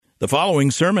The following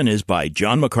sermon is by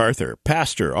John MacArthur,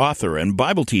 pastor, author, and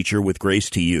Bible teacher with Grace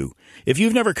to You. If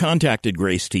you've never contacted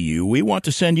Grace to You, we want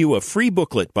to send you a free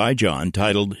booklet by John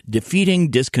titled Defeating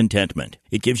Discontentment.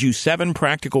 It gives you 7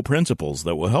 practical principles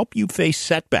that will help you face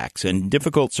setbacks and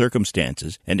difficult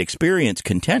circumstances and experience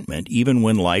contentment even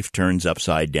when life turns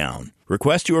upside down.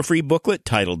 Request your free booklet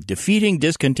titled Defeating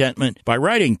Discontentment by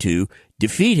writing to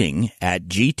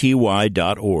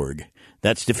defeating@gty.org.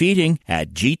 That's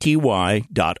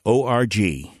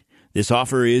defeating@gty.org. This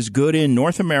offer is good in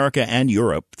North America and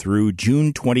Europe through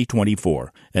June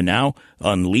 2024. And now,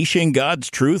 unleashing God's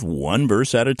truth one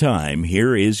verse at a time,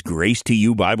 here is Grace to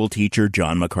You Bible teacher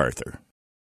John MacArthur.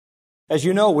 As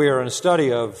you know, we are in a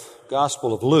study of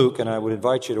Gospel of Luke, and I would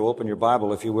invite you to open your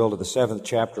Bible, if you will, to the 7th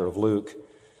chapter of Luke.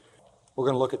 We're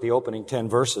going to look at the opening 10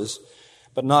 verses,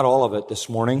 but not all of it this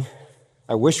morning.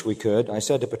 I wish we could. I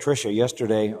said to Patricia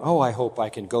yesterday, I hope I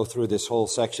can go through this whole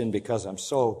section because I'm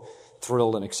so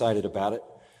thrilled and excited about it.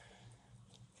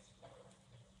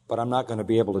 But I'm not going to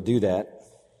be able to do that.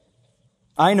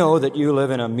 I know that you live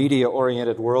in a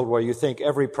media-oriented world where you think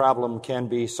every problem can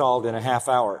be solved in a half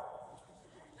hour.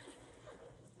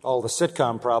 All the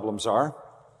sitcom problems are.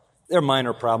 They're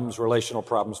minor problems, relational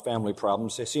problems, family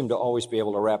problems. They seem to always be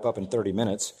able to wrap up in 30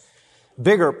 minutes.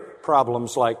 Bigger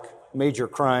problems like major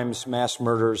crimes, mass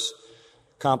murders,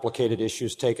 complicated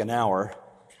issues take an hour.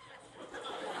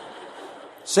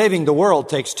 Saving the world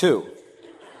takes 2.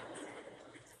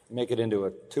 Make it into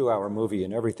a 2-hour movie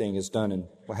and everything is done in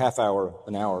a half hour,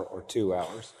 an hour, or 2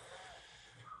 hours.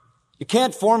 You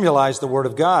can't formalize the Word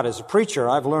of God. As a preacher,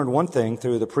 I've learned one thing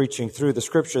through the preaching through the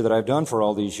Scripture that I've done for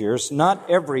all these years. Not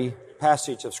every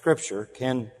passage of Scripture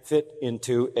can fit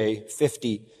into a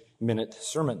 50-minute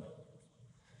sermon.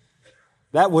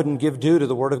 That wouldn't give due to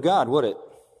the Word of God, would it?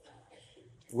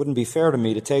 It wouldn't be fair to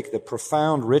me to take the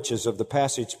profound riches of the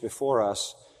passage before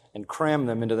us and cram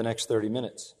them into the next 30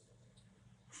 minutes.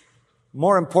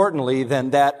 More importantly than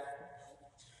that,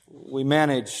 we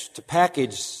manage to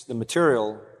package the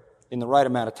material in the right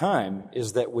amount of time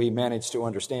is that we manage to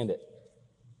understand it.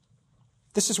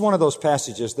 This is one of those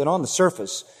passages that on the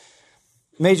surface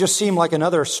may just seem like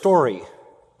another story,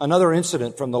 another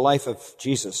incident from the life of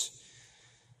Jesus.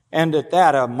 And at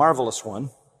that, a marvelous one.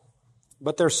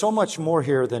 But there's so much more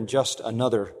here than just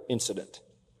another incident.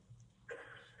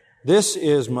 This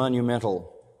is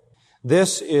monumental.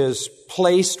 This is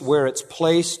placed where it's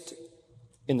placed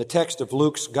in the text of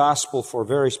Luke's gospel for a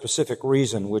very specific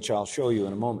reason, which I'll show you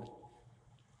in a moment.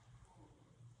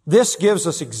 This gives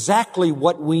us exactly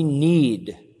what we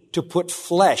need to put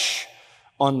flesh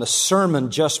on the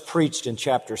sermon just preached in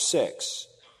chapter 6.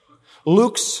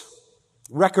 Luke's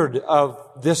record of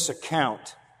this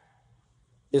account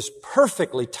is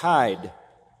perfectly tied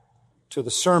to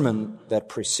the sermon that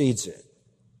precedes it.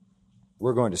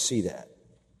 We're going to see that.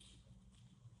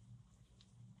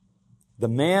 The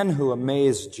man who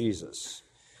amazed Jesus.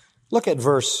 Look at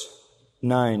verse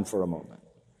 9 for a moment.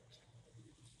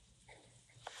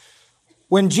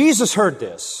 When Jesus heard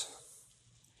this,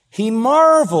 he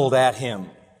marveled at him.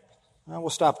 Now, we'll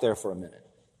stop there for a minute.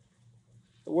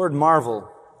 The word marvel,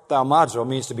 thaumazo,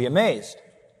 means to be amazed.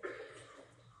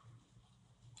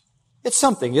 It's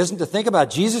something, isn't it, to think about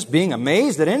Jesus being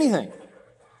amazed at anything?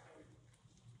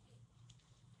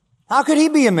 How could he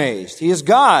be amazed? He is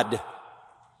God.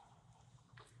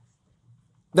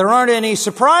 There aren't any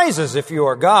surprises if you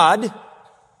are God.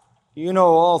 You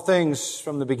know all things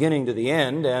from the beginning to the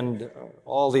end and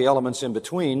all the elements in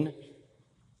between.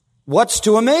 What's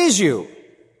to amaze you?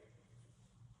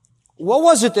 What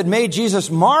was it that made Jesus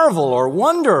marvel or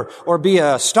wonder or be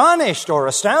astonished or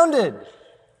astounded?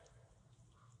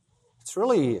 It's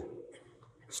really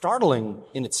startling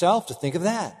in itself to think of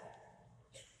that.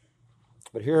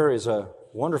 But here is a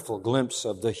wonderful glimpse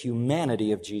of the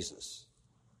humanity of Jesus.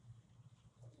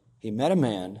 He met a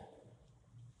man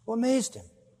who amazed him.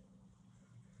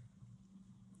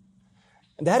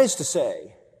 And that is to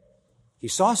say, he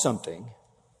saw something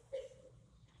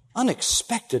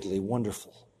unexpectedly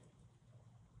wonderful.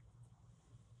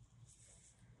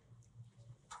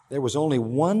 There was only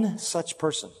one such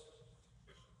person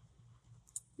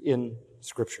in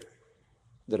Scripture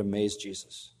that amazed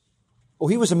Jesus. Oh,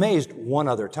 he was amazed one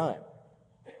other time.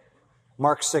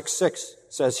 Mark 6:6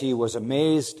 says he was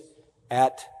amazed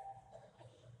at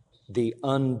the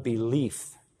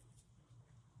unbelief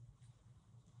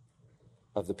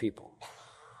of the people.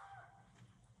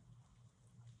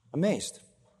 Amazed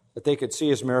that they could see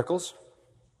his miracles,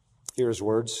 hear his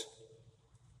words,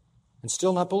 and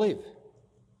still not believe.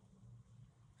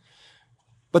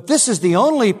 But this is the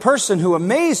only person who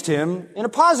amazed him in a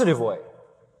positive way.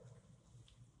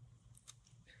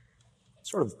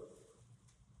 Sort of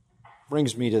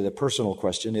brings me to the personal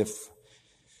question. If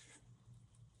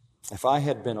I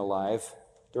had been alive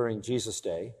during Jesus'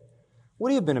 day,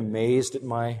 would he have been amazed at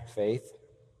my faith?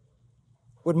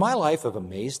 Would my life have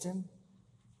amazed him?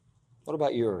 What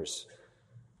about yours?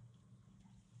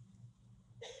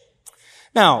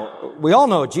 Now, we all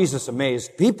know Jesus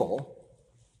amazed people.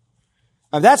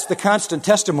 That's the constant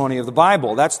testimony of the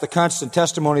Bible. That's the constant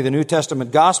testimony of the New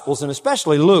Testament Gospels, and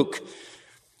especially Luke.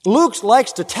 Luke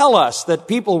likes to tell us that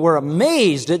people were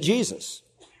amazed at Jesus.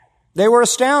 They were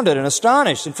astounded and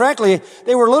astonished. And frankly,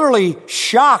 they were literally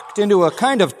shocked into a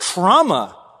kind of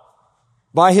trauma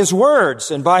by his words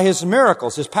and by his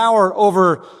miracles, his power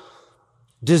over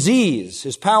disease,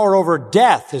 his power over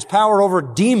death, his power over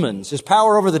demons, his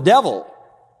power over the devil.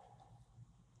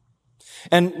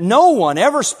 And no one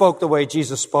ever spoke the way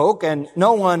Jesus spoke, and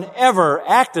no one ever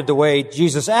acted the way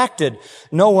Jesus acted.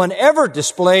 No one ever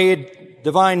displayed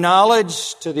divine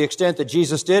knowledge to the extent that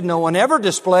Jesus did. No one ever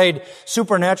displayed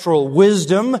supernatural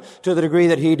wisdom to the degree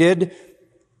that he did.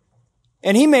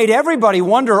 And he made everybody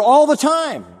wonder all the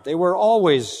time. They were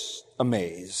always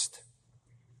amazed.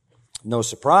 No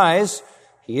surprise,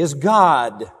 he is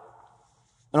God.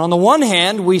 And on the one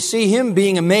hand, we see him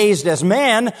being amazed as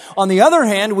man. On the other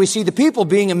hand, we see the people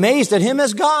being amazed at him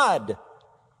as God.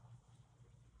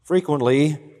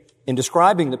 Frequently, in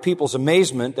describing the people's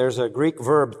amazement, there's a Greek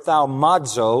verb,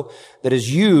 thaumazo, that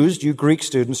is used. You Greek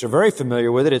students are very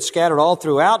familiar with it. It's scattered all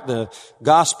throughout the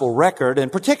gospel record,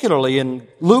 and particularly in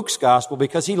Luke's gospel,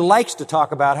 because he likes to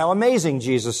talk about how amazing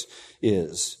Jesus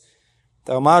is.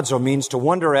 Thaumazo means to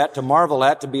wonder at, to marvel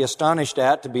at, to be astonished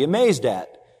at, to be amazed at.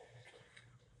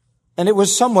 And it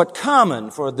was somewhat common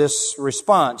for this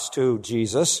response to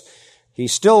Jesus. He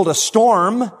stilled a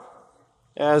storm,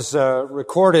 as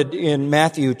recorded in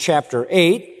Matthew chapter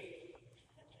 8.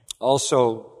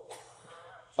 Also,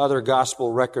 other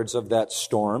gospel records of that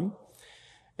storm.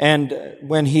 And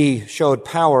when he showed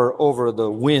power over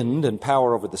the wind and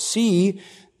power over the sea,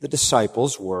 the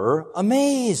disciples were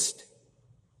amazed.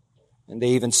 And they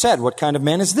even said, "What kind of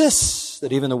man is this,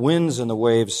 that even the winds and the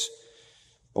waves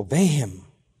obey him?"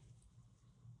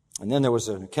 And then there was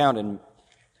an account in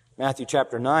Matthew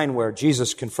chapter 9 where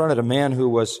Jesus confronted a man who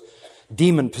was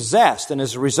demon-possessed. And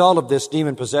as a result of this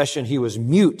demon possession, he was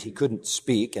mute. He couldn't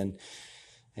speak.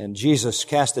 And Jesus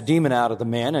cast the demon out of the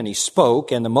man, and he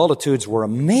spoke, and the multitudes were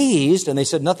amazed, and they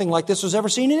said nothing like this was ever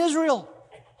seen in Israel.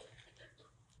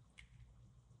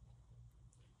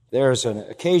 There's an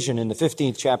occasion in the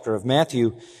 15th chapter of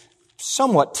Matthew,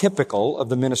 somewhat typical of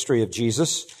the ministry of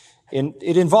Jesus.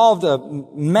 It involved a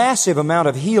massive amount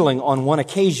of healing on one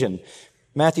occasion.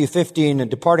 Matthew 15, and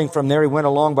departing from there, he went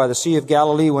along by the Sea of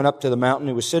Galilee, went up to the mountain,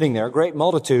 he was sitting there. Great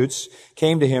multitudes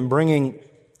came to him, bringing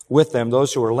with them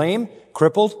those who were lame,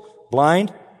 crippled,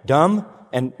 blind, dumb,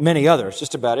 and many others.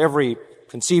 Just about every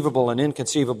conceivable and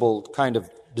inconceivable kind of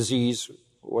disease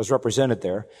was represented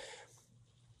there.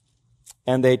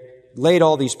 And they laid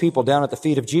all these people down at the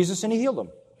feet of Jesus, and he healed them.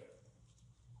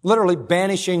 Literally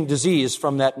banishing disease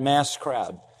from that mass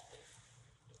crowd.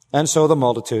 And so the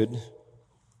multitude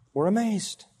were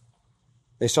amazed.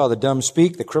 They saw the dumb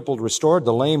speak, the crippled restored,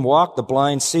 the lame walk, the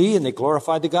blind see, and they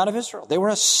glorified the God of Israel. They were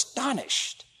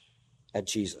astonished at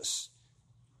Jesus.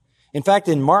 In fact,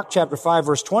 in Mark chapter 5,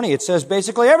 verse 20, it says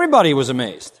basically everybody was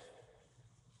amazed.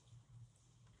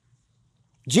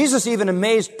 Jesus even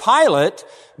amazed Pilate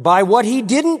by what he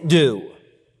didn't do.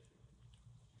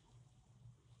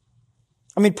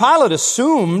 I mean, Pilate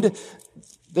assumed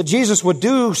that Jesus would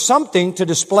do something to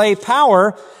display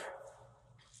power.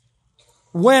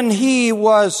 When he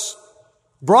was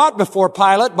brought before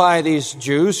Pilate by these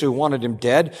Jews who wanted him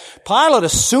dead, Pilate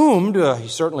assumed, he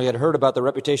certainly had heard about the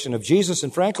reputation of Jesus,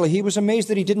 and frankly, he was amazed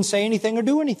that he didn't say anything or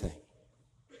do anything.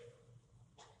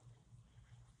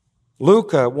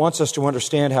 Luke wants us to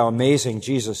understand how amazing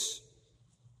Jesus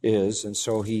is, and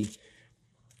so he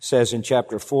says in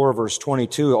chapter 4, verse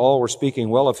 22, all were speaking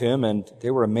well of him, and they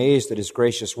were amazed at his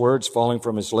gracious words falling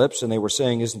from his lips, and they were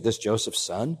saying, "Isn't this Joseph's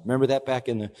son?" Remember that back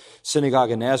in the synagogue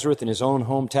in Nazareth, in his own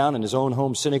hometown, in his own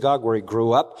home synagogue where he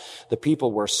grew up. The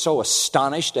people were so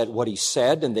astonished at what he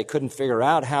said, and they couldn't figure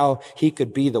out how he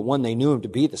could be the one they knew him to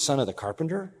be, the son of the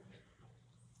carpenter.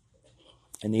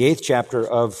 In the 8th chapter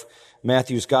of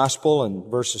Matthew's Gospel, in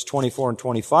verses 24 and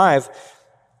 25,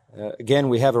 again,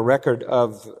 we have a record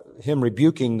of him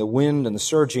rebuking the wind and the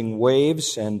surging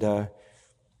waves, and the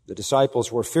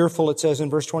disciples were fearful, it says in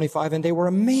verse 25, and they were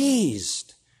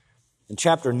amazed. In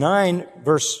chapter 9,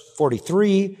 verse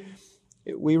 43,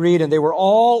 we read, and they were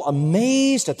all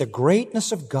amazed at the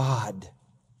greatness of God.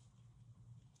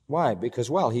 Why? Because,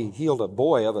 well, he healed a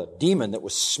boy of a demon that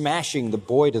was smashing the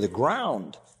boy to the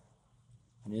ground.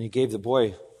 And he gave the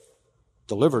boy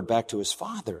delivered back to his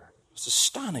father. It's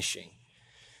astonishing.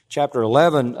 Chapter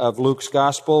 11 of Luke's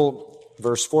Gospel,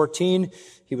 verse 14,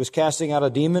 he was casting out a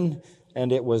demon,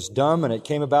 and it was dumb, and it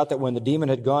came about that when the demon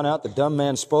had gone out, the dumb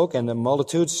man spoke, and the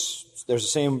multitudes, there's the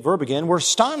same verb again, were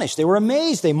astonished. They were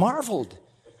amazed. They marveled.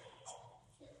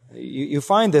 You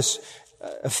find this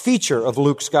a feature of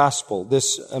Luke's Gospel,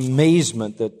 this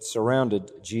amazement that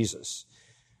surrounded Jesus.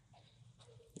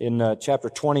 In chapter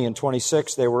 20 and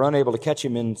 26, they were unable to catch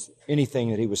him in anything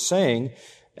that he was saying,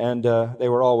 and they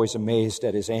were always amazed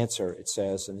at his answer, it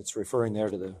says, and it's referring there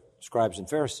to the scribes and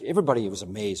Pharisees. Everybody was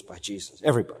amazed by Jesus,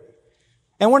 everybody.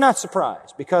 And we're not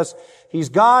surprised, because he's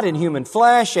God in human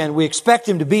flesh, and we expect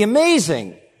him to be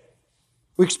amazing.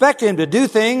 We expect him to do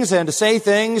things and to say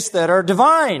things that are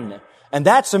divine. And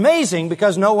that's amazing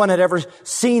because no one had ever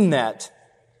seen that.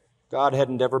 God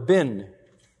hadn't ever been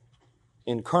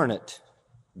incarnate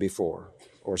before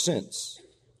or since.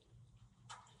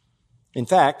 In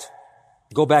fact,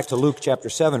 go back to Luke chapter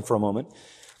 7 for a moment,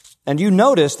 and you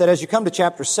notice that as you come to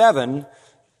chapter 7,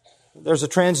 there's a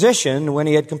transition. When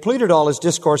he had completed all his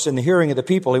discourse in the hearing of the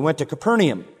people, he went to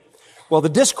Capernaum. Well, the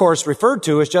discourse referred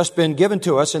to has just been given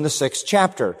to us in the 6th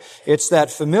chapter. It's that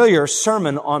familiar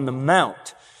Sermon on the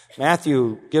Mount.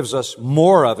 Matthew gives us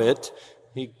more of it.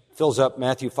 He fills up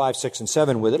Matthew 5, 6, and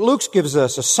 7 with it. Luke gives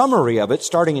us a summary of it,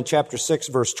 starting in chapter 6,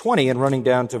 verse 20, and running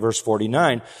down to verse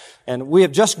 49. And we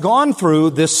have just gone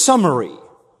through this summary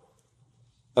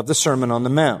of the Sermon on the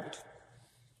Mount.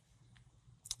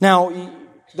 Now,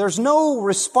 there's no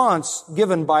response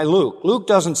given by Luke. Luke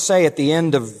doesn't say at the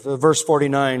end of verse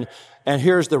 49, and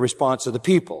here's the response of the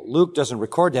people. Luke doesn't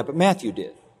record that, but Matthew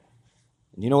did.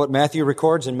 And you know what Matthew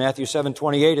records in Matthew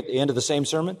 7:28 at the end of the same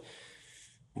sermon?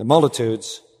 The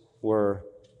multitudes were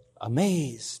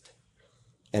amazed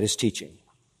at his teaching.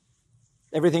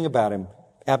 Everything about him,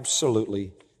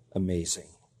 absolutely amazing.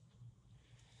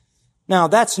 Now,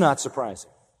 that's not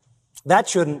surprising. That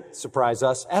shouldn't surprise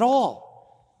us at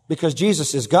all, because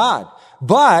Jesus is God.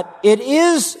 But it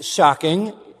is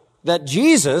shocking that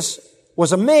Jesus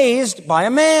was amazed by a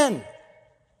man.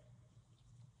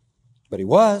 But he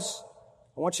was.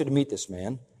 I want you to meet this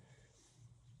man.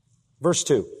 Verse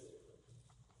 2.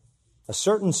 A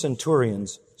certain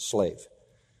centurion's slave,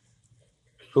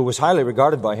 who was highly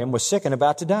regarded by him, was sick and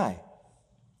about to die.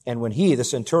 And when he, the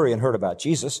centurion, heard about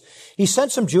Jesus, he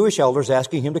sent some Jewish elders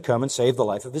asking him to come and save the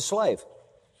life of his slave.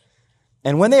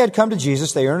 And when they had come to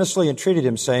Jesus, they earnestly entreated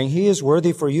him, saying, He is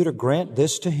worthy for you to grant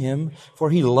this to him,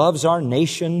 for he loves our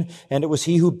nation, and it was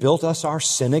he who built us our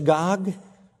synagogue.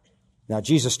 Now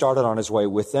Jesus started on his way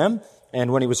with them,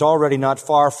 and when he was already not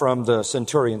far from the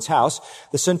centurion's house,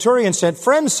 the centurion sent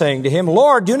friends, saying to him,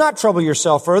 Lord, do not trouble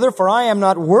yourself further, for I am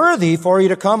not worthy for you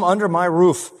to come under my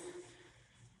roof.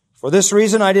 For this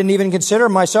reason I didn't even consider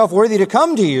myself worthy to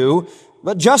come to you,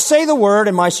 but just say the word,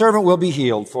 and my servant will be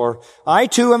healed. For I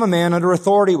too am a man under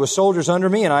authority with soldiers under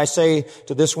me, and I say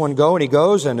to this one, go, and he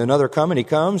goes, and another, come, and he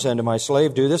comes, and to my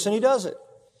slave, do this, and he does it.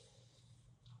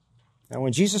 Now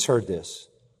when Jesus heard this,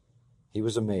 he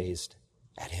was amazed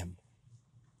at him,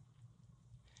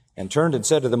 and turned and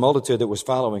said to the multitude that was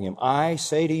following him, I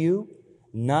say to you,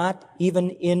 not even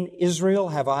in Israel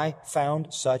have I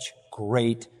found such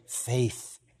great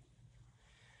faith.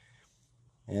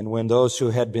 And when those who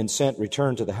had been sent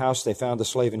returned to the house, they found the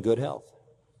slave in good health.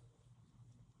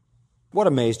 What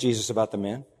amazed Jesus about the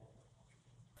man?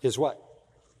 His what?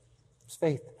 His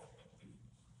faith.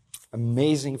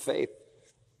 Amazing faith.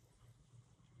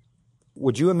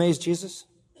 Would you amaze Jesus?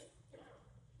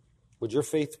 Would your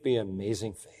faith be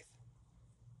amazing faith?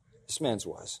 This man's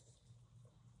was.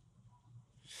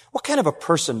 What kind of a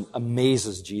person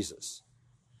amazes Jesus?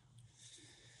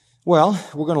 Well,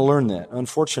 we're going to learn that.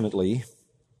 Unfortunately,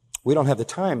 we don't have the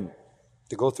time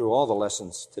to go through all the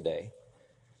lessons today.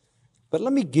 But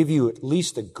let me give you at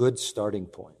least a good starting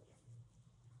point.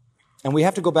 And we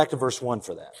have to go back to verse 1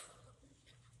 for that.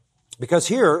 Because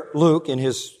here, Luke, in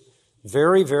his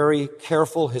very, very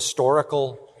careful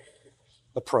historical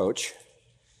approach,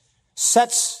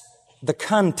 sets the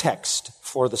context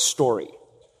for the story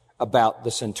about the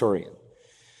centurion.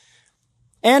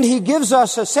 And he gives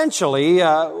us essentially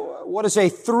what is a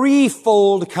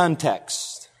threefold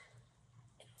context.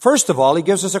 First of all, he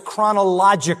gives us a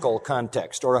chronological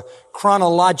context or a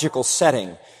chronological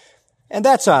setting. And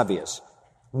that's obvious.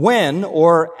 When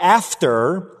or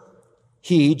after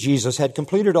he, Jesus, had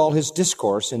completed all his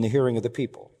discourse in the hearing of the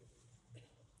people.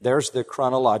 There's the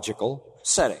chronological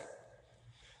setting.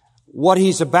 What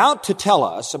he's about to tell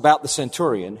us about the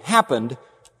centurion happened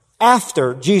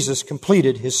after Jesus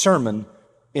completed his sermon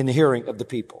in the hearing of the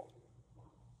people.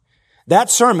 That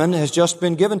sermon has just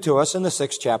been given to us in the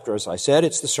 6th chapter, as I said.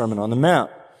 It's the Sermon on the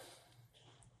Mount.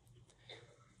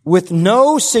 With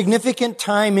no significant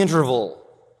time interval.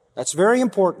 That's very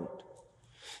important.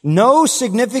 No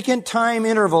significant time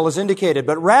interval is indicated,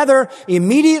 but rather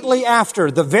immediately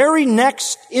after the very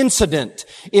next incident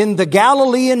in the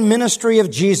Galilean ministry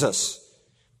of Jesus,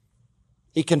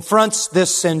 he confronts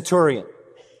this centurion.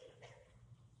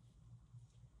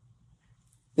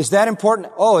 Is that important?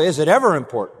 Oh, is it ever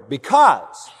important?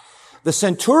 Because the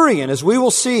centurion, as we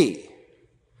will see,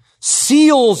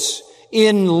 seals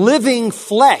in living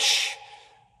flesh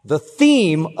the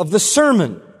theme of the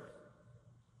sermon.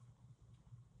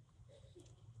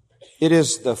 It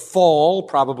is the fall,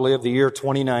 probably, of the year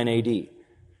 29 AD.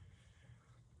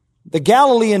 The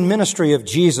Galilean ministry of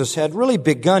Jesus had really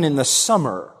begun in the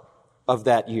summer of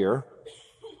that year.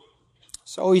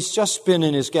 So he's just been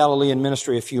in his Galilean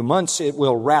ministry a few months. It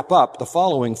will wrap up the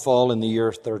following fall in the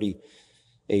year 30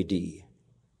 AD.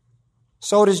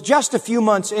 So it is just a few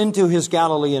months into his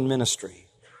Galilean ministry.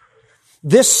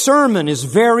 This sermon is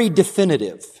very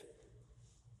definitive.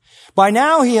 By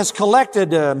now he has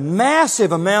collected a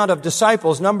massive amount of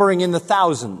disciples, numbering in the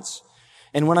thousands.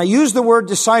 And when I use the word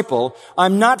disciple,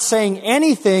 I'm not saying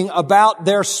anything about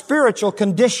their spiritual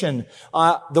condition.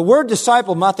 The word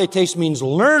disciple, mathetes, means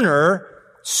learner,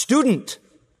 student.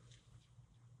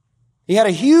 He had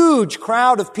a huge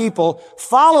crowd of people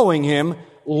following him,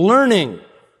 learning.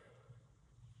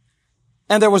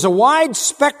 And there was a wide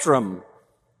spectrum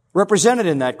represented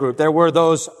in that group. There were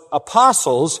those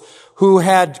apostles who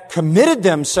had committed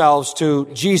themselves to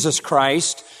Jesus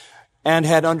Christ and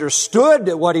had understood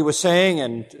what he was saying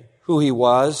and who he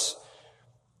was,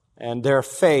 and their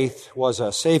faith was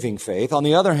a saving faith. On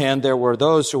the other hand, there were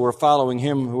those who were following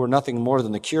him who were nothing more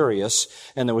than the curious,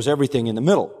 and there was everything in the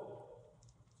middle.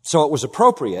 So it was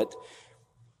appropriate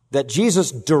that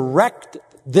Jesus direct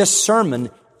this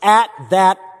sermon at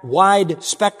that wide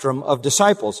spectrum of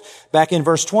disciples. Back in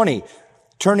verse 20,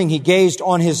 turning, he gazed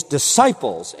on his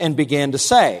disciples and began to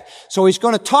say. So he's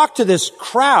going to talk to this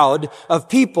crowd of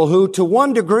people who, to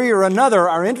one degree or another,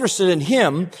 are interested in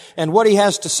him and what he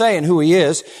has to say and who he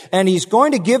is. And he's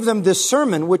going to give them this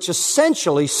sermon which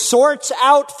essentially sorts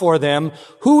out for them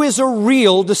who is a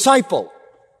real disciple.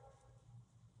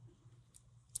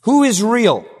 Who is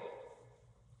real?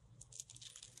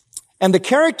 And the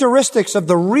characteristics of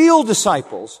the real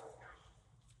disciples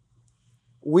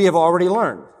we have already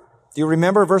learned. Do you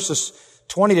remember verses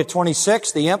 20 to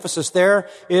 26? The emphasis there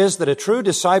is that a true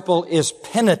disciple is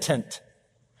penitent.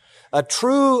 A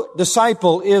true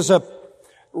disciple is a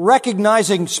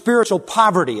recognizing spiritual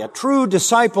poverty. A true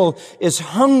disciple is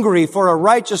hungry for a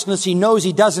righteousness he knows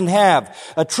he doesn't have.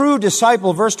 A true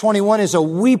disciple, verse 21, is a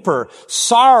weeper,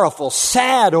 sorrowful,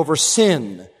 sad over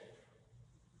sin.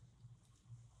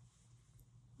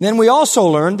 Then we also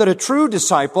learned that a true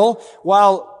disciple,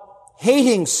 while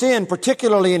hating sin,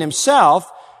 particularly in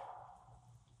himself,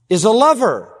 is a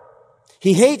lover.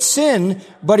 He hates sin,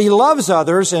 but he loves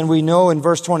others, and we know in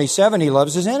verse 27 he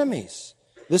loves his enemies.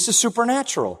 This is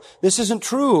supernatural. This isn't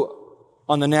true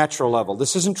on the natural level.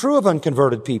 This isn't true of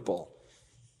unconverted people.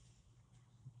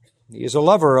 He is a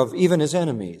lover of even his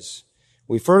enemies.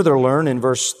 We further learn in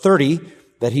verse 30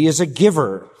 that he is a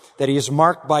giver, that he is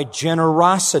marked by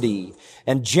generosity,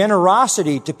 and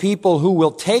generosity to people who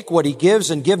will take what he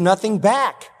gives and give nothing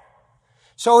back.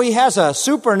 So he has a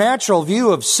supernatural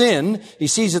view of sin. He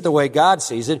sees it the way God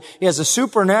sees it. He has a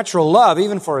supernatural love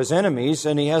even for his enemies,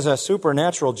 and he has a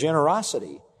supernatural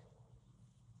generosity.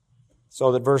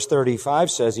 So that verse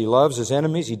 35 says he loves his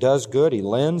enemies, he does good, he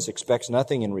lends, expects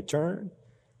nothing in return,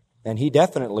 and he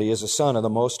definitely is a son of the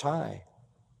Most High.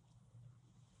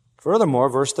 Furthermore,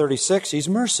 verse 36, he's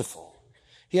merciful.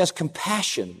 He has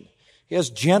compassion. He has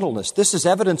gentleness. This is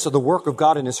evidence of the work of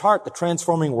God in his heart, the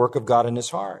transforming work of God in his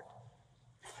heart.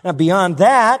 Now, beyond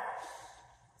that,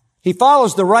 he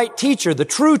follows the right teacher, the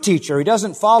true teacher. He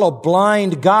doesn't follow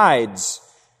blind guides.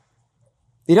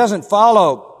 He doesn't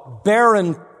follow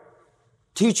barren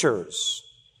teachers.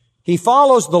 He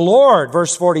follows the Lord,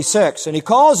 verse 46, and he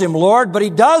calls him Lord, but he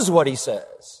does what he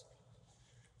says.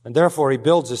 And therefore, he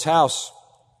builds his house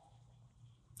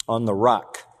on the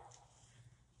rock.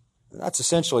 That's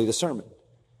essentially the sermon.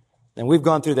 And we've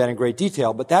gone through that in great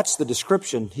detail, but that's the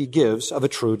description he gives of a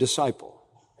true disciple.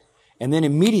 And then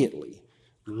immediately,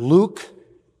 Luke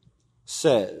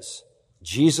says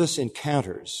Jesus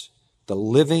encounters the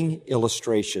living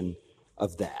illustration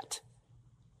of that.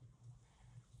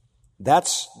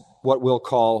 That's what we'll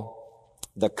call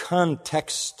the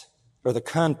context or the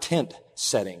content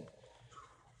setting.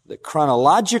 The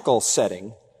chronological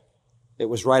setting, it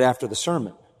was right after the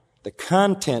sermon. The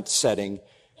content setting,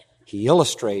 he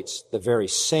illustrates the very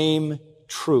same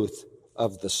truth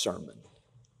of the sermon.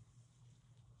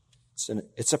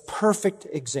 It's a perfect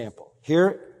example.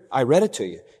 Here, I read it to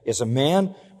you, is a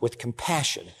man with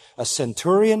compassion, a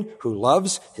centurion who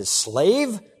loves his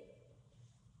slave.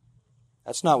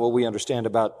 That's not what we understand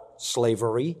about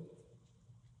slavery.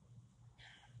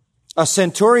 A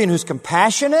centurion who's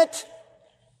compassionate.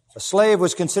 A slave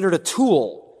was considered a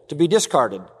tool to be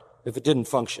discarded if it didn't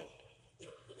function.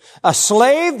 A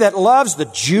slave that loves the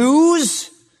Jews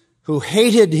who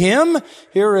hated him.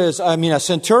 A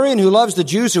centurion who loves the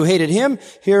Jews who hated him.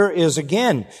 Here is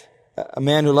again a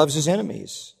man who loves his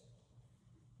enemies.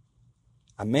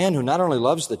 A man who not only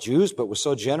loves the Jews, but was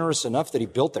so generous enough that he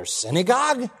built their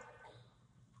synagogue.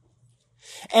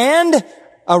 And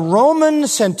a Roman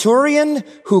centurion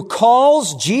who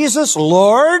calls Jesus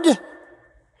Lord.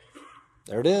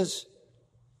 There it is.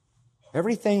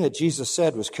 Everything that Jesus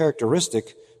said was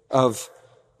characteristic of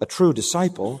a true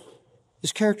disciple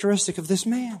is characteristic of this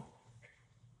man.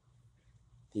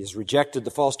 He has rejected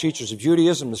the false teachers of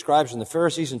Judaism, the scribes and the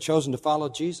Pharisees, and chosen to follow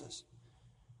Jesus.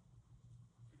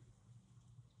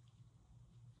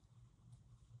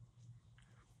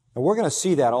 And we're going to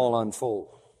see that all unfold.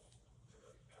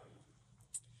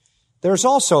 There's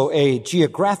also a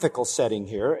geographical setting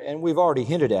here, and we've already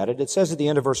hinted at it. It says at the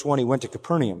end of verse 1, he went to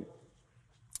Capernaum.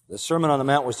 The Sermon on the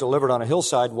Mount was delivered on a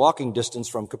hillside, walking distance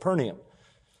from Capernaum.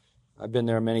 I've been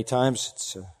there many times.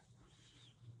 It's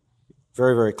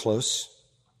very, very close.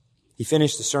 He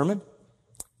finished the sermon,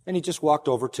 and he just walked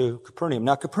over to Capernaum.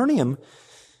 Now, Capernaum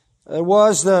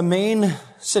was the main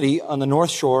city on the north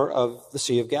shore of the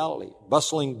Sea of Galilee.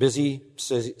 Bustling, busy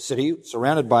city,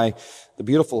 surrounded by the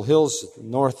beautiful hills at the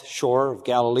north shore of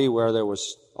Galilee, where there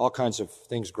was all kinds of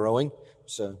things growing.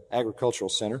 It's an agricultural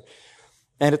center.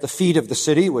 And at the feet of the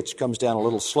city, which comes down a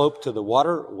little slope to the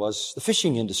water, was the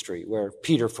fishing industry, where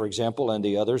Peter, for example, and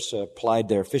the others plied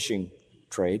their fishing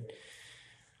trade.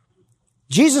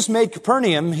 Jesus made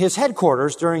Capernaum his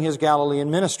headquarters during his Galilean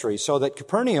ministry, so that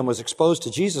Capernaum was exposed to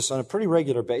Jesus on a pretty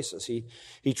regular basis.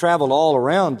 He traveled all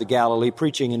around the Galilee,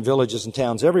 preaching in villages and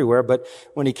towns everywhere, but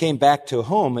when he came back to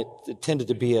home, it tended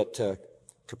to be at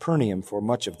Capernaum for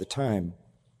much of the time.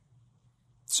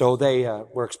 So they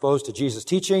were exposed to Jesus'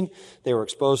 teaching. They were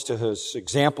exposed to his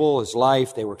example, his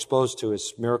life. They were exposed to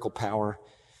his miracle power.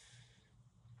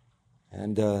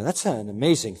 And that's an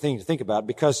amazing thing to think about,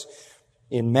 because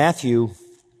in Matthew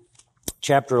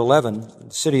chapter 11,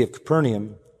 the city of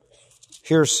Capernaum,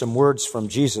 here's some words from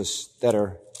Jesus that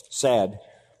are sad.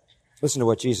 Listen to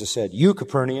what Jesus said. You,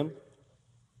 Capernaum,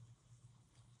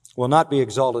 will not be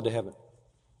exalted to heaven.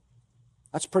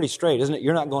 That's pretty straight, isn't it?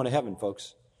 You're not going to heaven,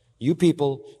 folks. You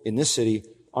people in this city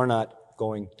are not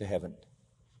going to heaven.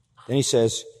 Then he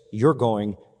says, you're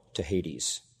going to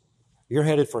Hades. You're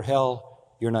headed for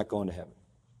hell. You're not going to heaven.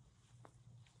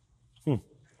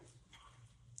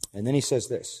 And then he says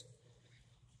this.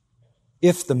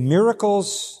 If the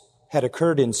miracles had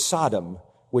occurred in Sodom,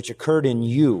 which occurred in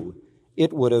you,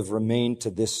 it would have remained to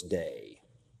this day.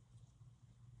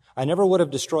 I never would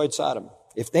have destroyed Sodom.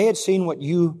 If they had seen what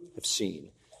you have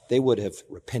seen, they would have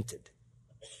repented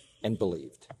and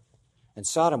believed. And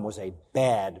Sodom was a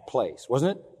bad place,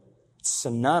 wasn't it? It's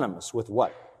synonymous with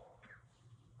what?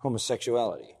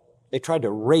 Homosexuality. They tried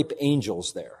to rape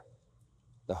angels there,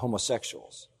 the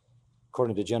homosexuals,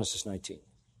 according to Genesis 19.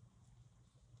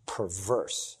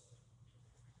 Perverse.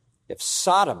 If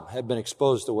Sodom had been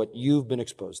exposed to what you've been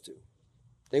exposed to,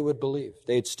 they would believe.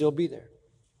 They'd still be there.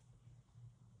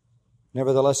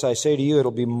 Nevertheless, I say to you,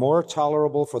 it'll be more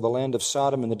tolerable for the land of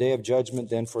Sodom in the day of judgment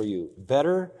than for you.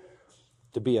 Better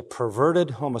to be a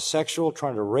perverted homosexual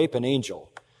trying to rape an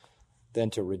angel than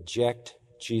to reject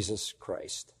Jesus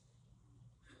Christ.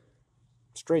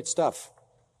 Straight stuff.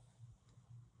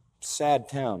 Sad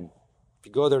town. If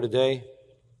you go there today,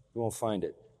 you won't find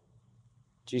it.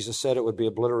 Jesus said it would be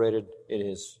obliterated. It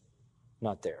is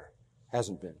not there.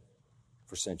 Hasn't been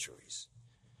for centuries.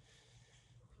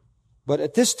 But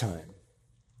at this time,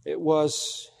 it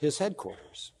was his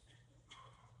headquarters.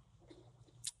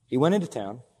 He went into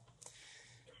town.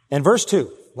 And verse 2,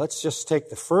 let's just take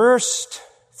the first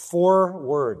 4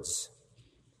 words.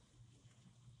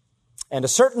 And a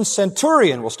certain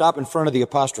centurion will stop in front of the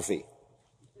apostrophe.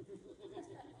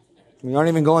 We aren't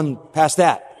even going past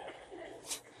that.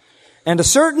 And a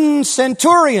certain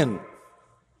centurion.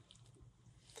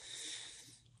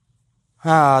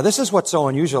 This is what's so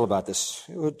unusual about this.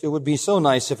 It would be so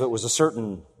nice if it was a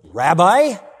certain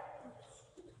rabbi,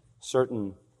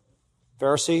 certain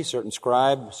Pharisee, certain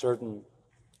scribe, certain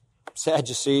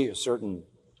Sadducee, a certain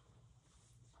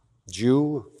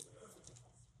Jew,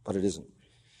 but it isn't.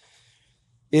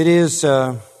 It is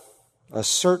a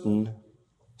certain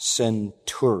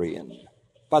centurion.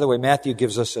 By the way, Matthew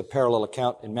gives us a parallel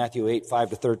account in Matthew 8,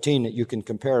 5-13 that you can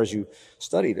compare as you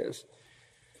study this.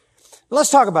 Let's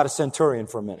talk about a centurion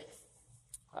for a minute.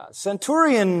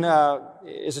 Centurion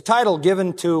is a title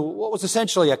given to what was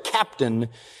essentially a captain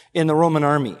in the Roman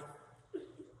army.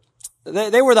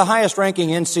 They were the highest ranking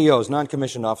NCOs,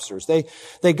 non-commissioned officers.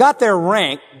 They got their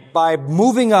rank by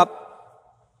moving up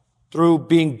through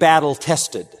being battle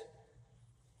tested.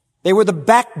 They were the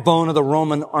backbone of the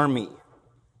Roman army.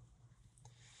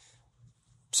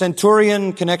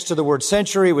 Centurion connects to the word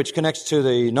century, which connects to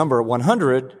the number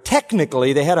 100.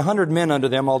 Technically, they had 100 men under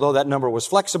them, although that number was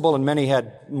flexible and many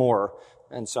had more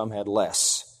and some had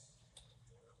less.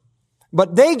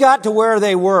 But they got to where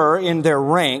they were in their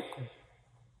rank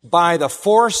by the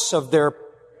force of their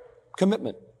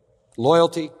commitment.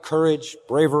 Loyalty, courage,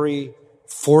 bravery,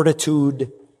 fortitude,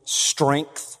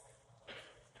 strength.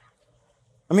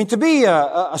 I mean, to be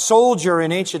a soldier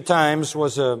in ancient times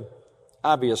was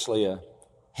obviously a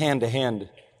hand-to-hand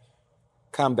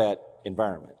combat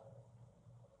environment.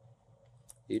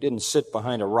 You didn't sit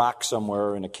behind a rock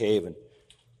somewhere in a cave and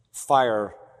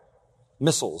fire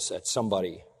missiles at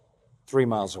somebody 3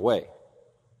 miles away.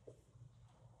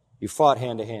 You fought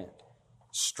hand-to-hand.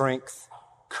 Strength,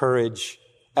 courage,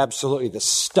 absolutely the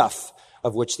stuff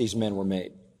of which these men were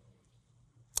made.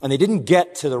 And they didn't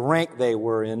get to the rank they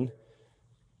were in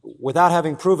without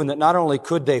having proven that not only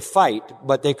could they fight,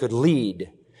 but they could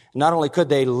lead. Not only could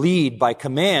they lead by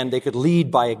command, they could lead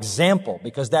by example,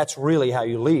 because that's really how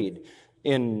you lead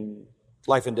in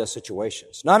life and death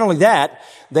situations. Not only that,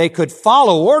 they could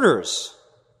follow orders.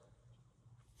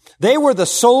 They were the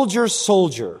soldier's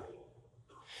soldier.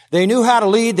 They knew how to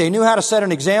lead, they knew how to set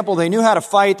an example, they knew how to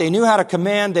fight, they knew how to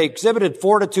command, they exhibited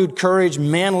fortitude, courage,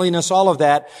 manliness, all of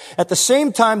that. At the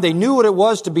same time, they knew what it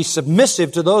was to be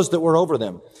submissive to those that were over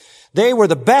them. They were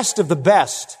the best of the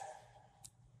best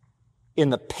in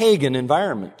the pagan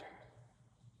environment.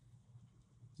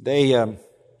 They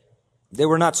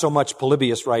were not so much,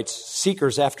 Polybius writes,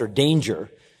 seekers after danger.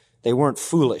 They weren't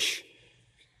foolish,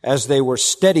 as they were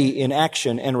steady in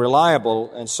action and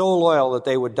reliable and so loyal that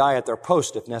they would die at their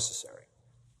post if necessary.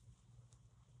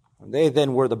 They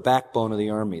then were the backbone of the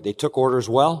army. They took orders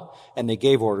well, and they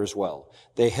gave orders well.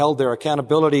 They held their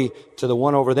accountability to the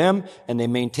one over them, and they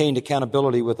maintained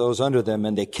accountability with those under them,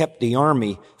 and they kept the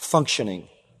army functioning.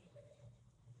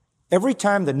 Every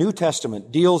time the New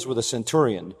Testament deals with a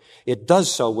centurion, it does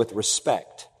so with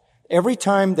respect. Every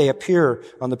time they appear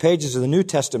on the pages of the New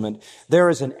Testament, there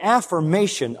is an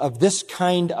affirmation of this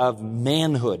kind of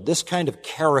manhood, this kind of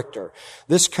character,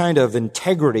 this kind of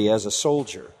integrity as a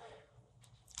soldier.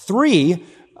 3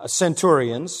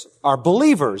 centurions are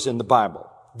believers in the Bible.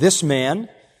 This man,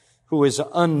 who is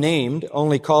unnamed,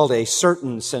 only called a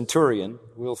certain centurion.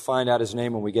 We'll find out his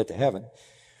name when we get to heaven.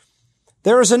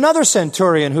 There is another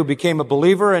centurion who became a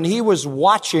believer, and he was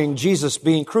watching Jesus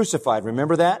being crucified.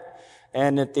 Remember that?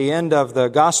 And at the end of the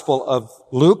Gospel of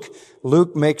Luke,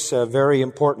 Luke makes a very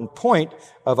important point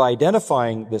of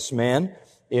identifying this man.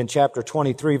 In chapter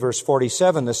 23, verse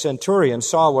 47, the centurion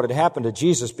saw what had happened to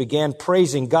Jesus, began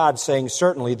praising God, saying,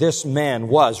 certainly this man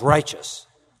was righteous.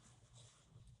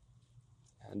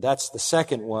 And that's the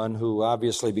second one who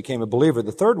obviously became a believer.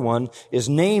 The third one is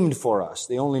named for us.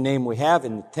 The only name we have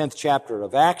in the 10th chapter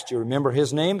of Acts. Do you remember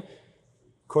his name?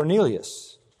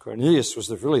 Cornelius. Cornelius was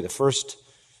really the first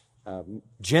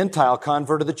Gentile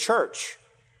convert of the church.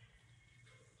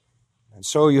 And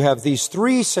so you have these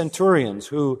 3 centurions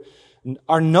who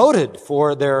are noted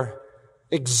for their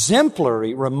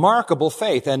exemplary, remarkable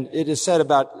faith. And it is said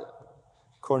about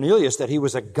Cornelius that he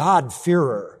was a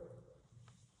God-fearer.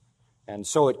 And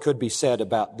so it could be said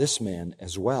about this man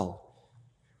as well.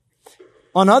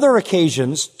 On other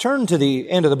occasions, turn to the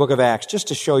end of the book of Acts just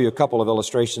to show you a couple of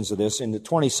illustrations of this in the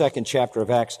 22nd chapter of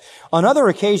Acts. On other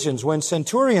occasions, when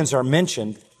centurions are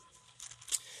mentioned,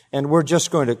 and we're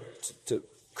just going to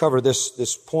cover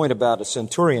this point about a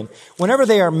centurion, whenever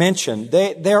they are mentioned,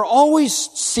 they're always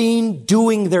seen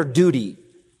doing their duty.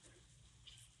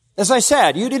 As I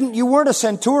said, you weren't a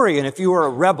centurion if you were a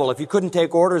rebel, if you couldn't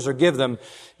take orders or give them.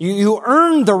 You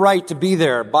earned the right to be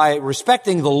there by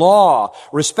respecting the law,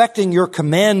 respecting your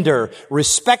commander,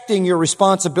 respecting your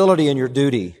responsibility and your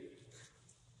duty.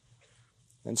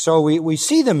 And so we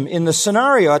see them in the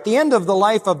scenario. At the end of the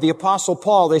life of the Apostle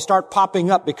Paul, they start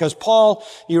popping up because Paul,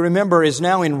 you remember, is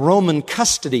now in Roman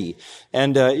custody.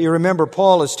 And you remember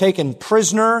Paul is taken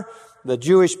prisoner The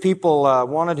Jewish people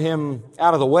wanted him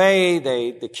out of the way. They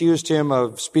accused him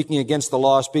of speaking against the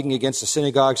law, speaking against the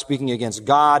synagogue, speaking against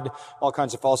God, all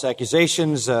kinds of false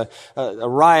accusations. A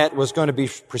riot was going to be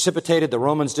precipitated. The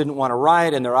Romans didn't want a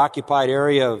riot in their occupied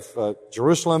area of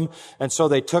Jerusalem, and so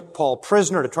they took Paul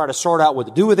prisoner to try to sort out what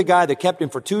to do with the guy. They kept him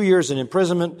for 2 years in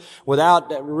imprisonment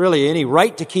without really any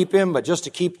right to keep him, but just to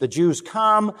keep the Jews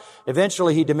calm.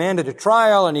 Eventually he demanded a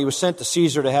trial, and he was sent to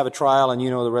Caesar to have a trial, and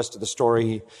you know the rest of the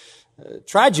story.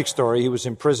 Tragic story. He was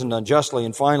imprisoned unjustly,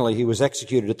 and finally he was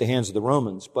executed at the hands of the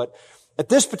Romans. But at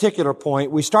this particular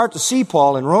point, we start to see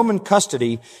Paul in Roman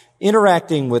custody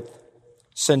interacting with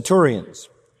centurions.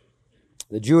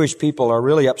 The Jewish people are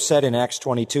really upset in Acts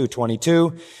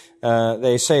 22:22.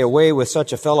 They say, "Away with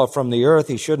such a fellow from the earth,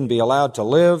 he shouldn't be allowed to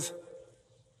live."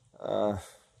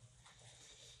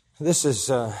 This is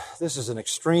an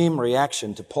extreme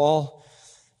reaction to Paul.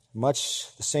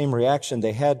 Much the same reaction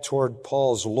they had toward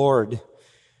Paul's Lord.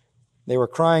 They were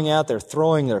crying out, they're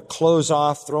throwing their clothes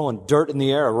off, throwing dirt in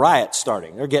the air, a riot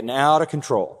starting. They're getting out of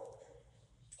control.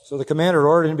 So the commander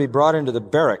ordered him to be brought into the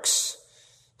barracks,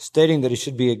 stating that he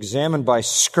should be examined by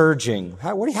scourging.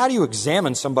 How do you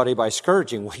examine somebody by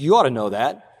scourging? Well, you ought to know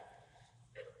that.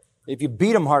 If you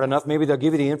beat them hard enough, maybe they'll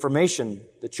give you the information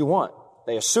that you want.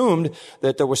 They assumed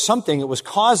that there was something that was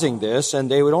causing this, and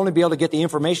they would only be able to get the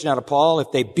information out of Paul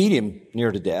if they beat him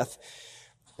near to death.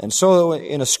 And so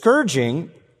in a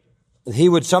scourging, he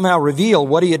would somehow reveal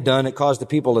what he had done. It caused the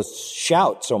people to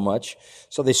shout so much.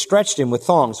 So they stretched him with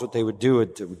thongs, what they would do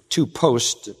at 2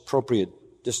 posts,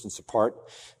 appropriate distance apart.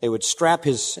 They would strap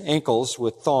his ankles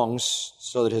with thongs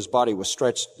so that his body was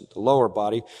stretched, the lower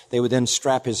body. They would then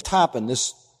strap his top, and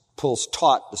this pulls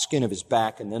taut the skin of his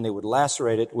back, and then they would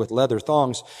lacerate it with leather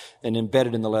thongs, and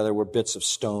embedded in the leather were bits of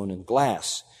stone and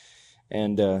glass.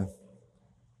 And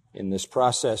in this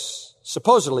process,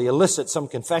 supposedly elicit some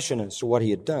confession as to what he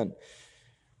had done.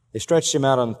 They stretched him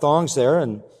out on thongs there,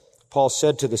 and Paul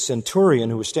said to the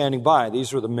centurion who was standing by,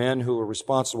 these were the men who were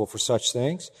responsible for such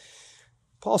things,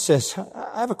 Paul says,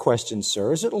 "I have a question,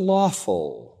 sir. Is it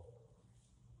lawful?"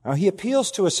 Now he appeals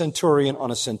to a centurion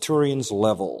on a centurion's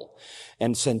level.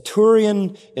 And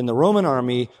centurion in the Roman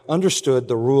army understood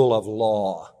the rule of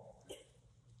law.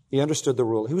 He understood the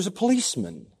rule. He was a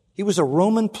policeman. He was a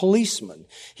Roman policeman.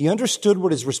 He understood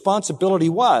what his responsibility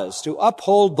was, to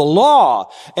uphold the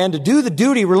law and to do the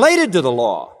duty related to the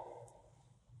law.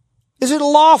 Is it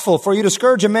lawful for you to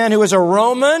scourge a man who is a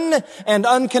Roman and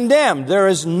uncondemned? There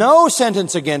is no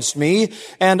sentence against me,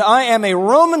 and I am a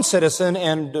Roman citizen,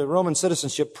 and Roman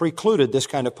citizenship precluded this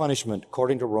kind of punishment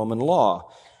according to Roman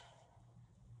law.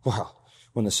 Well,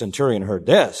 when the centurion heard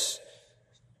this,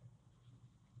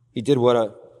 he did what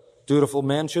a dutiful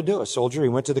man should do, a soldier. He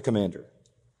went to the commander.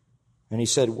 And he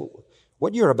said,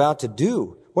 "What you're about to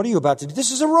do, what are you about to do? This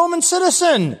is a Roman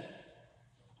citizen."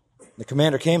 The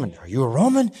commander came and, "Are you a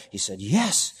Roman?" He said,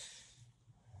 "Yes."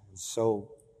 So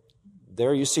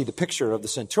there you see the picture of the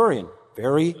centurion,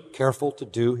 very careful to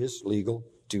do his legal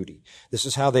duty. This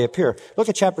is how they appear. Look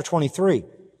at chapter 23,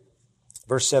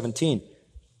 verse 17.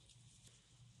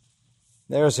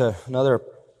 There's another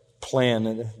plan.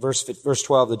 In verse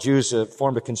 12, the Jews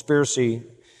formed a conspiracy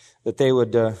that they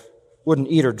wouldn't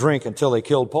eat or drink until they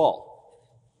killed Paul.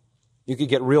 You could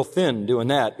get real thin doing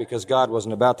that because God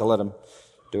wasn't about to let them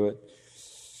do it.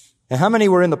 And how many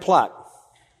were in the plot?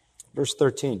 Verse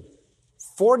 13.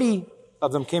 40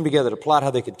 of them came together to plot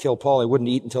how they could kill Paul. They wouldn't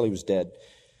eat until he was dead.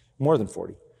 More than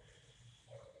 40.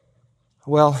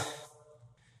 Well,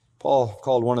 Paul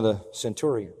called one of the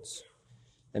centurions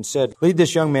and said, "Lead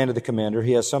this young man to the commander.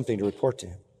 He has something to report to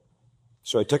him."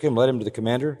 So I took him, led him to the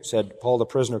commander, said, "Paul the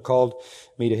prisoner called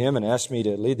me to him and asked me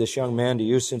to lead this young man to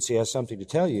you since he has something to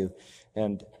tell you,"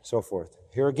 and so forth.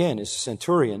 Here again is a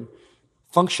centurion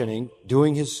functioning,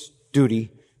 doing his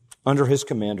duty under his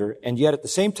commander, and yet at the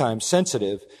same time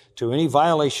sensitive to any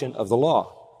violation of the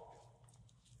law.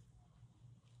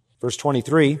 Verse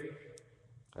 23,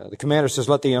 the commander says,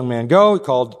 "Let the young man go." He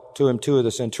called to him 2 of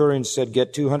the centurions, said,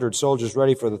 "Get 200 soldiers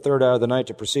ready for the 3rd hour of the night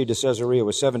to proceed to Caesarea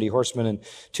with 70 horsemen and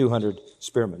 200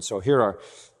 spearmen." So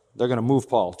they're going to move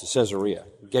Paul to Caesarea,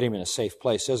 get him in a safe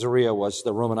place. Caesarea was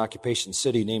the Roman occupation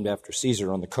city named after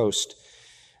Caesar on the coast.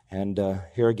 And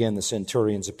here again the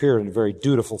centurions appear in a very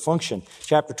dutiful function.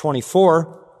 Chapter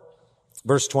 24,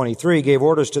 verse 23, gave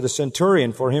orders to the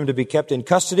centurion for him to be kept in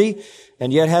custody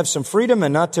and yet have some freedom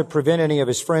and not to prevent any of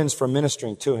his friends from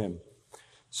ministering to him.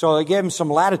 So they gave him some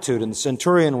latitude, and the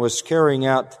centurion was carrying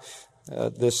out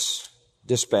this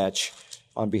dispatch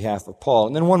on behalf of Paul.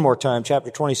 And then one more time,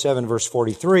 chapter 27, verse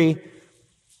 43.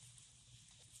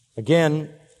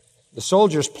 Again, The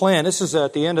soldiers' plan, this is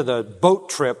at the end of the boat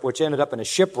trip, which ended up in a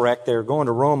shipwreck. They were going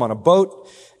to Rome on a boat,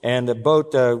 and the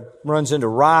boat runs into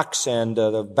rocks, and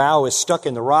the bow is stuck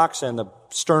in the rocks, and the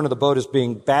stern of the boat is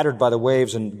being battered by the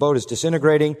waves, and the boat is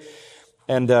disintegrating.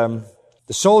 And the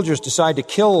soldiers decide to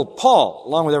kill Paul,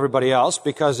 along with everybody else,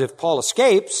 because if Paul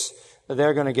escapes,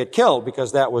 they're going to get killed,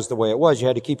 because that was the way it was. You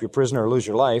had to keep your prisoner or lose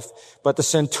your life. But the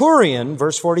centurion,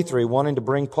 verse 43, wanting to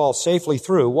bring Paul safely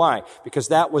through. Why? Because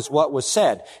that was what was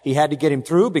said. He had to get him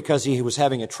through because he was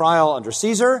having a trial under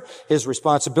Caesar. His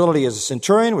responsibility as a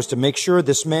centurion was to make sure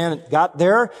this man got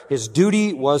there. His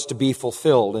duty was to be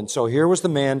fulfilled. And so here was the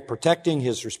man protecting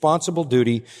his responsible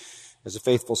duty as a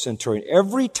faithful centurion.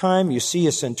 Every time you see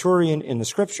a centurion in the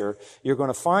Scripture, you're going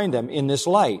to find them in this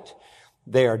light.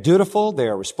 They are dutiful, they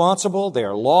are responsible, they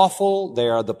are lawful, they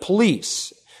are the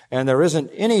police. And there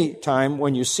isn't any time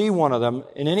when you see one of them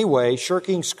in any way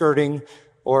shirking, skirting,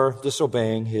 or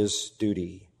disobeying his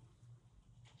duty.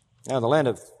 Now, the land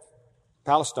of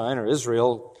Palestine or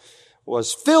Israel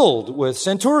was filled with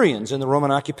centurions in the Roman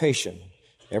occupation.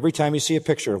 Every time you see a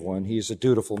picture of one, he is a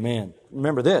dutiful man.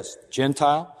 Remember this,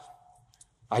 Gentile,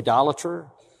 idolater,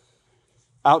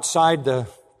 outside the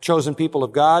chosen people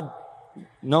of God,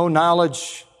 no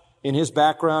knowledge in his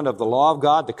background of the law of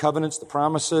God, the covenants, the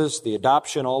promises, the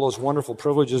adoption, all those wonderful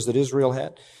privileges that Israel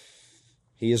had.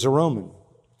 He is a Roman.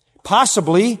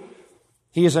 Possibly,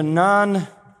 he is a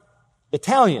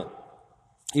non-Italian.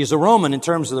 He is a Roman in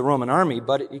terms of the Roman army,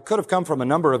 but he could have come from a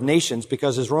number of nations,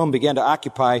 because as Rome began to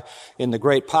occupy in the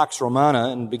great Pax Romana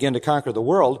and began to conquer the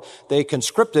world, they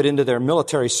conscripted into their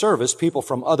military service people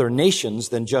from other nations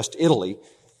than just Italy.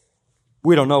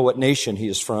 We don't know what nation he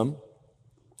is from.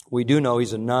 We do know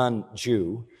he's a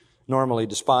non-Jew, normally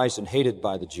despised and hated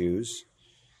by the Jews.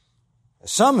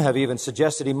 Some have even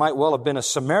suggested he might well have been a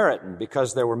Samaritan,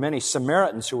 because there were many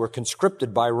Samaritans who were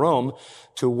conscripted by Rome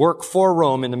to work for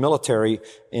Rome in the military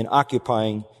in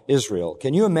occupying Israel.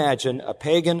 Can you imagine a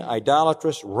pagan,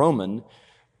 idolatrous Roman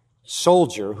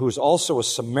soldier who's also a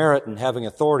Samaritan having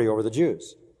authority over the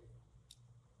Jews?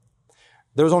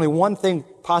 There was only one thing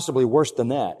possibly worse than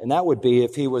that, and that would be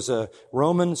if he was a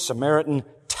Roman Samaritan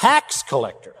tax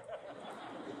collector.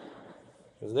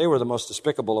 Because they were the most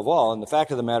despicable of all, and the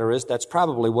fact of the matter is that's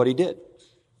probably what he did.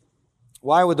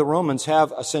 Why would the Romans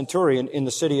have a centurion in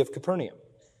the city of Capernaum?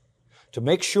 To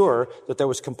make sure that there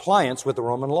was compliance with the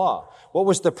Roman law. What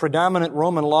was the predominant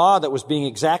Roman law that was being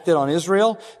exacted on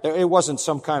Israel? It wasn't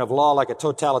some kind of law like a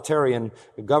totalitarian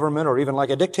government or even like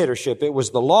a dictatorship. It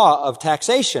was the law of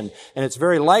taxation. And it's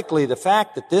very likely the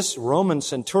fact that this Roman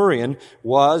centurion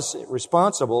was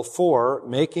responsible for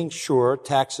making sure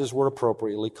taxes were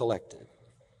appropriately collected.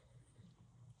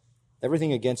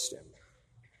 Everything against him.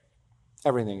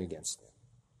 Everything against him.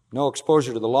 No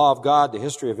exposure to the law of God, the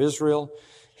history of Israel.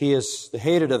 He is the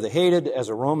hated of the hated as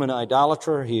a Roman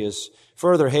idolater. He is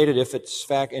further hated if it's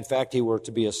in fact he were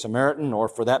to be a Samaritan, or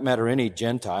for that matter any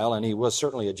Gentile, and he was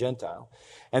certainly a Gentile.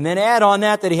 And then add on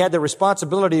that he had the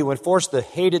responsibility to enforce the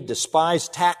hated,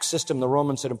 despised tax system the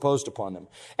Romans had imposed upon them.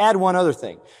 Add one other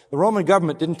thing. The Roman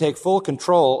government didn't take full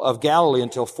control of Galilee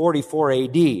until 44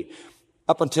 A.D.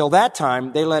 Up until that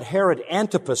time, they let Herod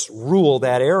Antipas rule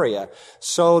that area,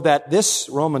 so that this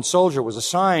Roman soldier was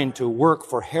assigned to work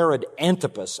for Herod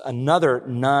Antipas, another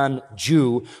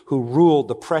non-Jew who ruled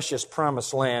the precious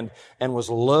promised land and was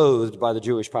loathed by the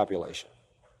Jewish population.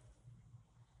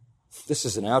 This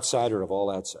is an outsider of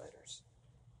all outsiders.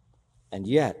 And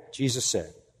yet, Jesus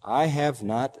said, I have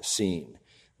not seen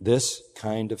this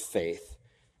kind of faith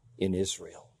in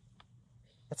Israel.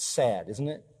 That's sad, isn't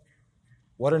it?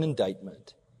 What an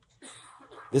indictment.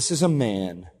 This is a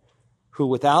man who,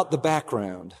 without the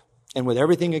background and with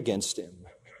everything against him,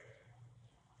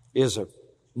 is a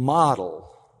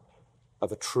model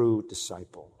of a true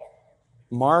disciple,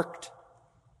 marked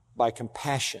by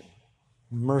compassion,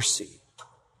 mercy,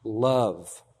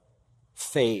 love,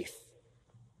 faith,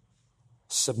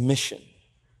 submission,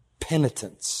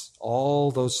 penitence,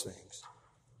 all those things.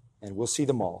 And we'll see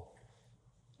them all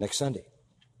next Sunday.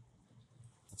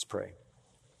 Let's pray.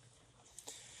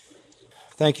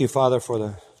 Thank you, Father,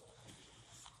 for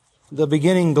the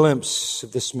beginning glimpse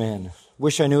of this man.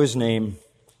 Wish I knew his name,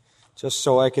 just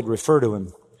so I could refer to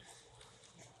him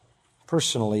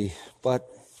personally, but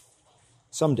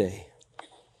someday.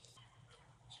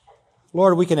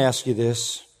 Lord, we can ask you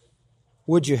this.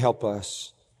 Would you help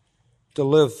us to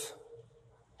live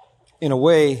in a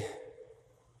way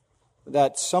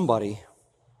that somebody,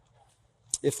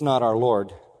 if not our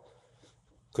Lord,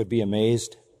 could be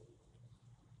amazed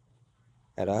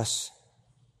at us,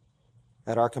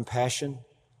 at our compassion,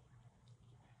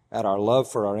 at our love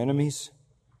for our enemies,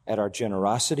 at our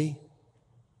generosity,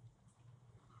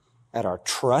 at our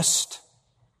trust,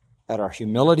 at our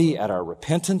humility, at our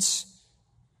repentance,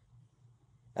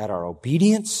 at our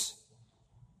obedience?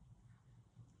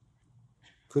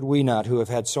 Could we not, who have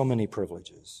had so many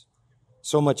privileges,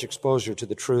 so much exposure to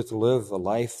the truth, live a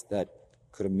life that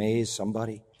could amaze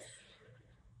somebody?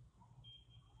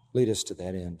 Lead us to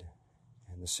that end.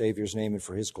 In the Savior's name and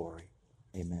for His glory.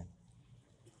 Amen.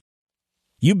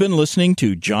 You've been listening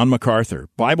to John MacArthur,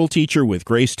 Bible teacher with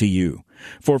Grace to You.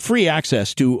 For free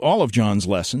access to all of John's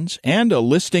lessons and a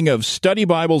listing of study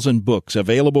Bibles and books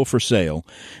available for sale,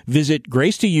 visit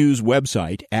Grace to You's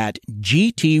website at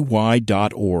gty.org.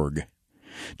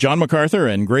 John MacArthur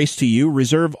and Grace to You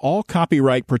reserve all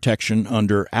copyright protection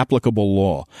under applicable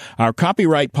law. Our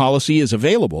copyright policy is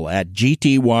available at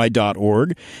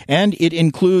gty.org, and it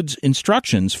includes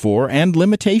instructions for and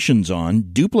limitations on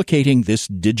duplicating this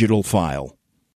digital file.